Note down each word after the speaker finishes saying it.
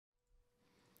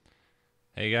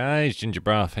Hey guys,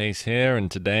 GingerbraFace here,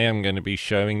 and today I'm going to be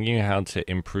showing you how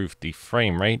to improve the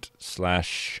frame rate /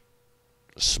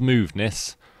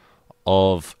 smoothness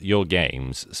of your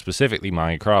games, specifically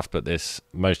Minecraft, but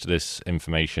most of this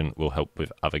information will help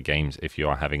with other games if you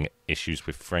are having issues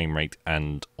with frame rate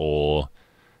and or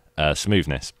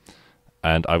smoothness.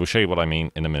 And I will show you what I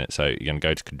mean in a minute. So you're going to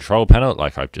go to Control Panel,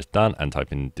 like I've just done, and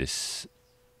type in this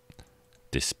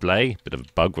display. Bit of a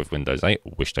bug with Windows 8.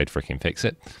 Wish they'd freaking fix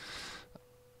it.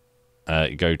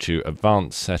 You go to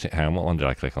Advanced Settings. Hang on, what one did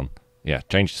I click on? Yeah,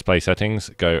 Change Display Settings.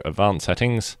 Go Advanced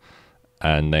Settings,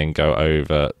 and then go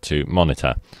over to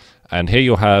Monitor. And here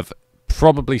you'll have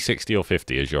probably 60 or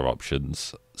 50 as your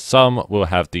options. Some will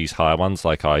have these higher ones,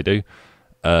 like I do.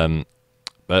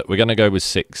 But we're going to go with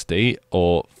 60,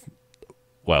 or,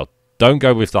 well, don't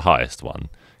go with the highest one.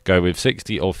 Go with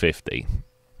 60 or 50.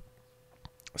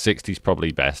 60 is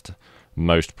probably best.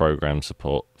 Most programs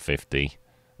support 50.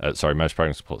 Most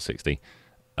programs support 60.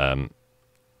 A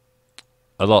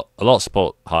lot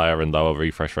support higher and lower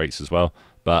refresh rates as well,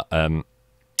 but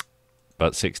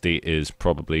 60 is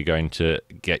probably going to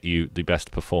get you the best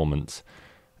performance,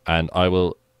 and I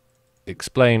will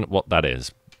explain what that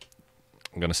is.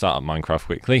 I'm going to start up Minecraft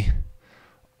quickly.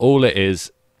 All it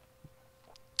is,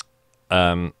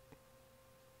 all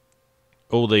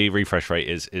the refresh rate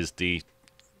is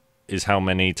how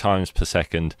many times per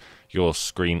second your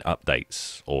screen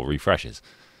updates or refreshes.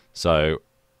 So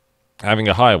having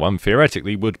a higher one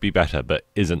theoretically would be better, but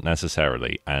isn't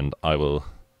necessarily, and I will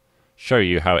show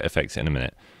you how it affects it in a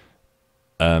minute.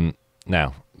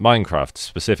 Now, Minecraft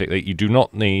specifically, you do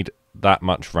not need that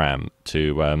much RAM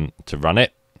to run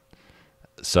it.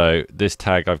 So this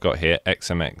tag I've got here,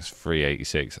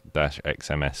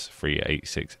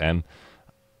 Xmx386-Xms386M,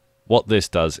 what this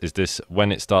does is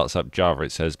when it starts up Java,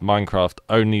 it says Minecraft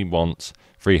only wants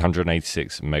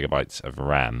 386 megabytes of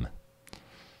RAM.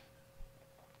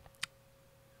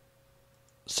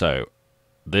 So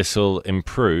this will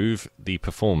improve the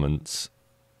performance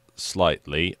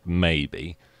slightly,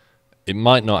 maybe. It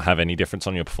might not have any difference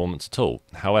on your performance at all.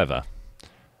 However,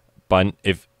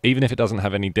 even if it doesn't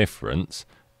have any difference,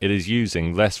 it is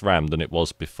using less RAM than it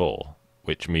was before,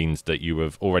 which means that you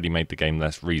have already made the game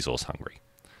less resource hungry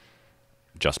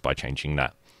just by changing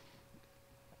that.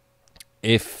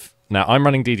 Now I'm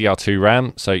running DDR2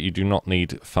 RAM, so you do not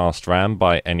need fast RAM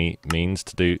by any means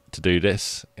to do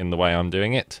this in the way I'm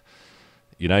doing it.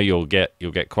 You know, you'll get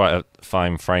quite a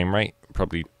fine frame rate,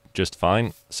 probably just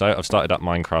fine. So I've started up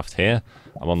Minecraft here.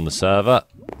 I'm on the server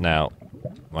now.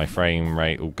 My frame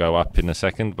rate will go up in a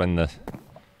second when the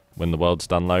world's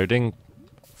done loading.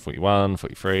 41,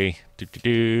 43,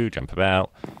 jump about.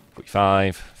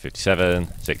 45, 57,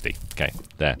 60. Okay,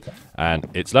 there. And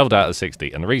it's leveled out at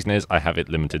 60. And the reason is I have it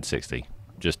limited 60.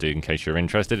 Just in case you're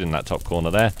interested, in that top corner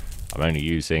there, I'm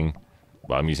using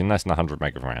less than 100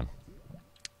 meg of RAM.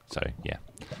 So, yeah,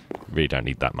 really don't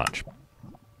need that much.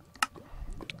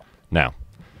 Now,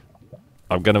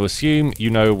 I'm going to assume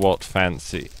you know what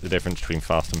the difference between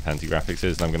fast and fancy graphics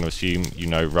is, and I'm going to assume you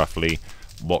know roughly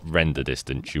what render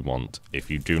distance you want. If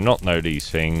you do not know these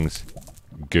things,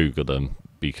 Google them,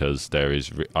 because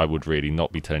I would really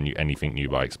not be telling you anything new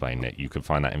by explaining it. You can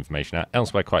find that information out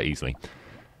elsewhere quite easily.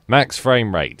 Max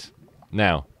frame rate.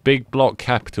 Now, big block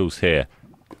capitals here.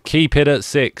 Keep it at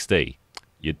 60.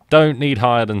 You don't need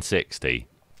higher than 60.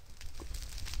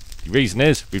 The reason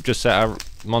is we've just set our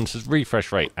monitor's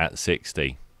refresh rate at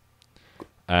 60.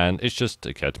 And it's just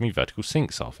occurred to me vertical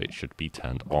sync's off. It should be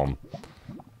turned on.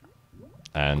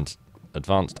 And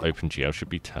advanced OpenGL should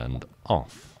be turned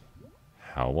off.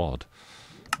 How odd.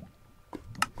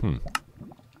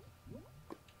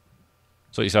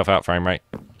 Sort yourself out, frame rate.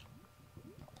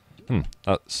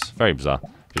 That's very bizarre.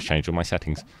 Just changed all my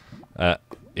settings.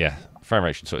 Yeah, frame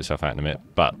rate should sort itself out in a minute.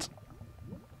 But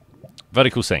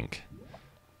vertical sync.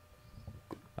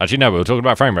 Actually, no, we were talking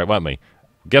about frame rate, weren't we?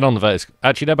 Get on the vertical.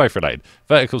 Actually, they're both related.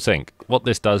 Vertical sync. What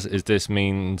this does is this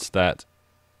means that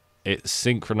it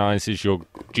synchronizes your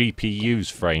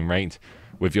GPU's frame rate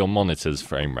with your monitor's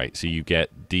frame rate, so you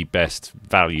get the best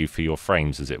value for your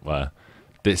frames, as it were.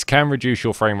 This can reduce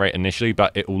your frame rate initially,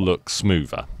 but it will look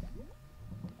smoother.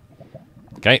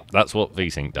 Okay, that's what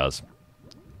VSync does.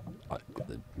 I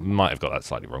might have got that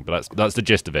slightly wrong, but that's the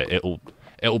gist of it.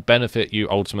 It'll benefit you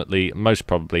ultimately, most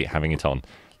probably having it on.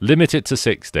 Limit it to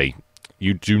 60.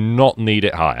 You do not need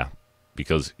it higher,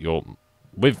 because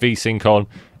with VSync on,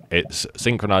 it's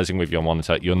synchronizing with your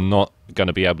monitor. You're not going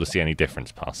to be able to see any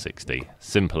difference past 60.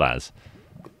 Simple as.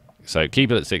 So keep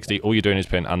it at 60. All you're doing is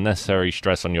putting unnecessary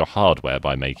stress on your hardware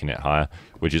by making it higher,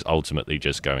 which is ultimately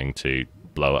just going to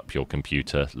blow up your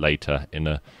computer later in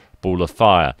a ball of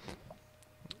fire.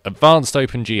 Advanced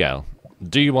OpenGL.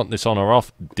 Do you want this on or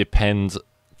off? Depends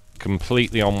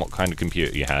completely on what kind of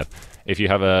computer you have. If you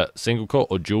have a single core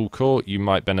or dual core, you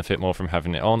might benefit more from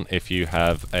having it on. If you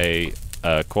have a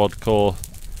quad core,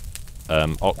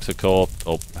 octa core,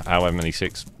 or however many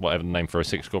whatever the name for a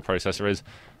 6-core processor is,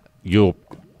 you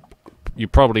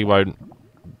probably won't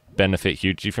benefit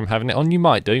hugely from having it on. You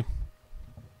might do.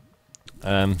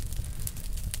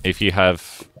 If you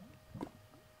have,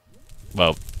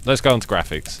 well, let's go on to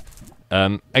graphics.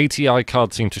 ATI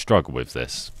cards seem to struggle with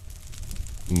this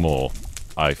more,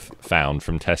 I've found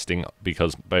from testing,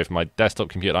 because both my desktop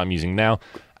computer I'm using now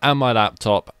and my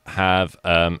laptop have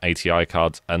ATI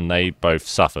cards, and they both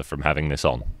suffer from having this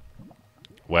on.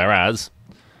 Whereas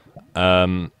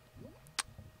at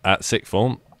sixth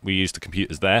form, we used the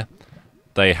computers there.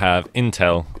 They have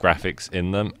Intel graphics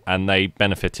in them, and they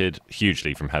benefited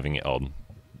hugely from having it on.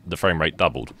 The frame rate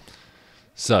doubled.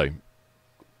 So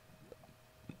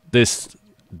this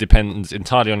depends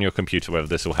entirely on your computer whether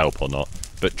this will help or not,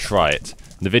 but try it.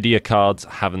 NVIDIA cards,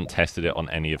 haven't tested it on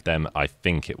any of them. I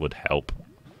think it would help.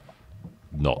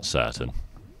 Not certain.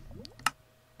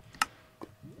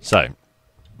 So,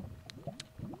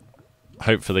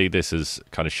 hopefully this has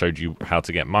kind of showed you how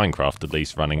to get Minecraft at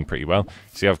least running pretty well.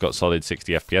 See, I've got solid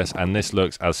 60 FPS, and this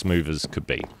looks as smooth as could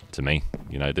be to me.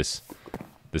 You know, this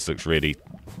looks really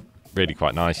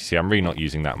quite nice. You see, I'm really not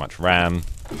using that much RAM.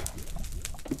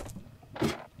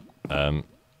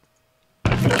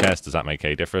 FPS, does that make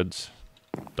any difference?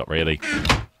 Not really.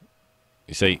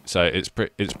 You see, so it's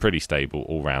pretty stable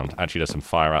all round. Actually, there's some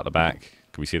fire out the back.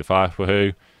 Can we see the fire?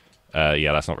 Woohoo!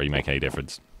 Yeah, that's not really making any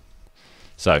difference.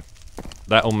 So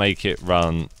that'll make it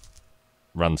run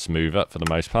smoother for the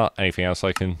most part. Anything else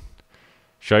I can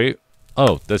show you?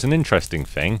 Oh, there's an interesting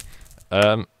thing.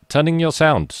 Turning your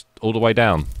sound all the way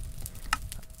down.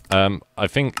 I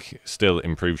think still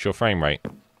improves your frame rate.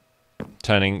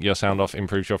 Turning your sound off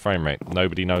improves your frame rate.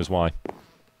 Nobody knows why.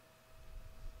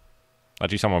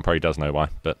 Actually, someone probably does know why,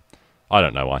 but I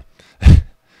don't know why.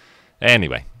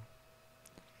 Anyway,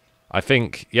 I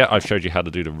think, yeah, I've showed you how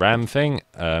to do the RAM thing.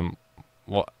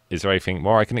 What is there anything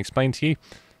more I can explain to you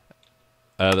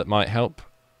that might help?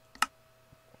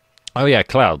 Oh yeah,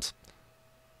 clouds.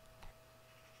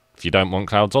 If you don't want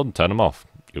clouds on, turn them off.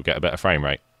 You'll get a better frame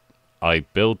rate. I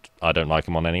don't like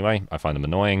them on anyway. I find them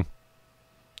annoying.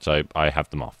 So I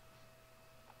have them off.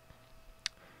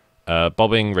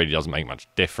 Bobbing really doesn't make much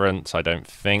difference, I don't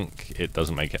think. It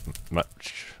doesn't make it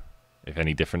much, if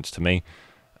any, difference to me.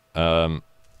 3D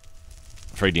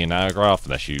analograph,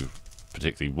 unless you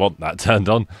particularly want that turned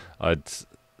on, I'd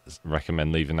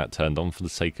recommend leaving that turned on for the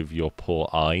sake of your poor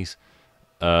eyes.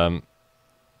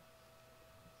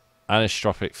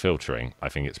 Strophic Filtering, I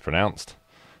think it's pronounced.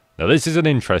 Now this is an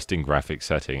interesting graphic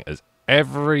setting, as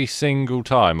every single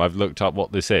time I've looked up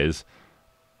what this is,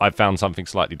 I've found something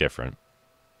slightly different.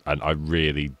 And I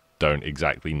really don't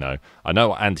exactly know. I know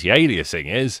what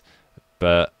anti-aliasing is,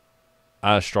 but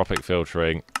Strophic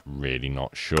Filtering, really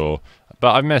not sure.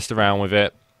 But I've messed around with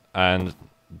it, and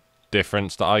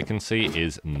difference that I can see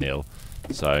is nil.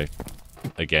 So,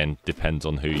 again, depends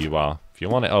on who you are. If you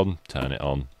want it on, turn it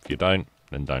on. If you don't,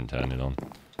 then don't turn it on.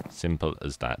 Simple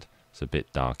as that. It's a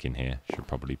bit dark in here. Should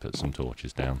probably put some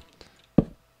torches down.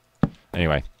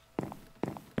 Anyway,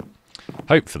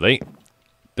 hopefully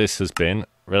this has been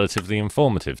relatively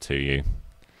informative to you.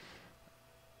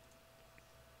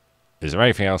 Is there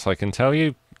anything else I can tell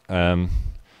you? In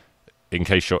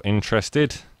case you're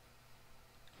interested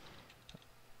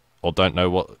or don't know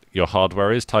what your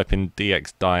hardware is, type in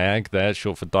DXDiag there,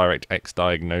 short for DirectX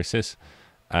Diagnosis,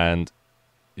 and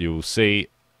you'll see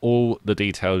all the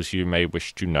details you may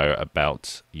wish to know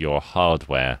about your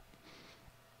hardware.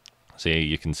 See,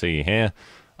 you can see here,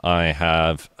 I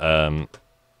have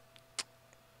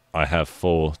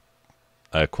 4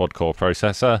 quad-core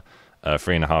processor,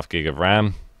 3.5 gig of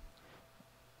RAM,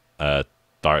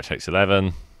 DirectX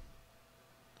 11,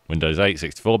 Windows 8,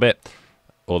 64-bit.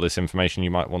 All this information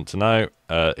you might want to know.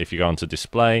 If you go onto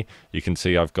display, you can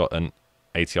see I've got an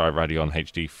ATI Radeon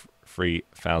HD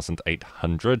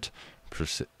 3800,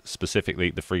 specifically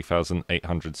the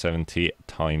 3870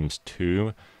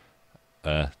 x2,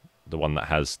 the one that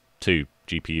has 2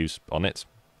 GPUs on it.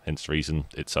 Hence the reason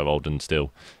it's so old and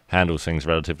still handles things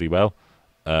relatively well.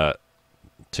 2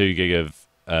 gig of...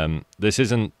 this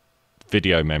isn't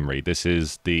video memory. This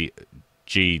is the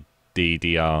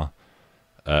GDDR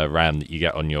RAM that you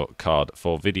get on your card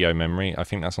for video memory. I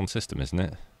think that's on system, isn't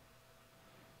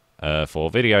it? For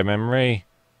video memory,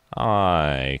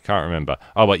 I can't remember.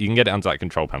 Oh, but you can get it under that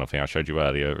control panel thing I showed you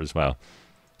earlier as well.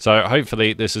 So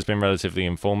hopefully this has been relatively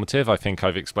informative. I think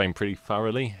I've explained pretty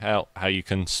thoroughly how you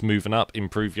can smoothen up,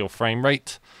 improve your frame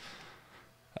rate.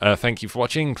 Thank you for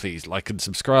watching. Please like and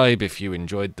subscribe if you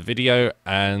enjoyed the video,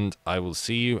 and I will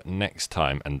see you next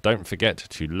time. And don't forget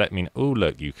to let me know. Oh,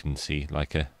 look, you can see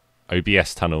like a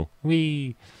OBS tunnel.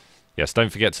 Whee! Yes,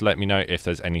 don't forget to let me know if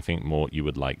there's anything more you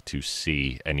would like to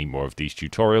see, any more of these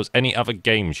tutorials, any other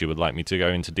games you would like me to go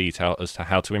into detail as to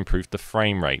how to improve the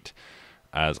frame rate.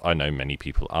 As I know many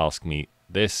people ask me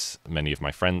this, many of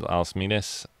my friends ask me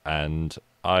this, and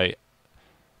I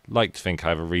like to think I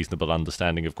have a reasonable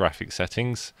understanding of graphic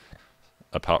settings,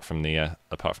 apart from the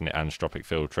Strophic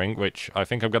Filtering, which I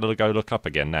think I'm going to go look up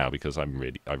again now because I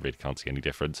really can't see any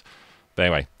difference. But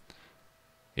anyway,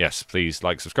 yes, please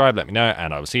like, subscribe, let me know,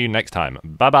 and I will see you next time.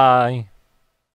 Bye bye.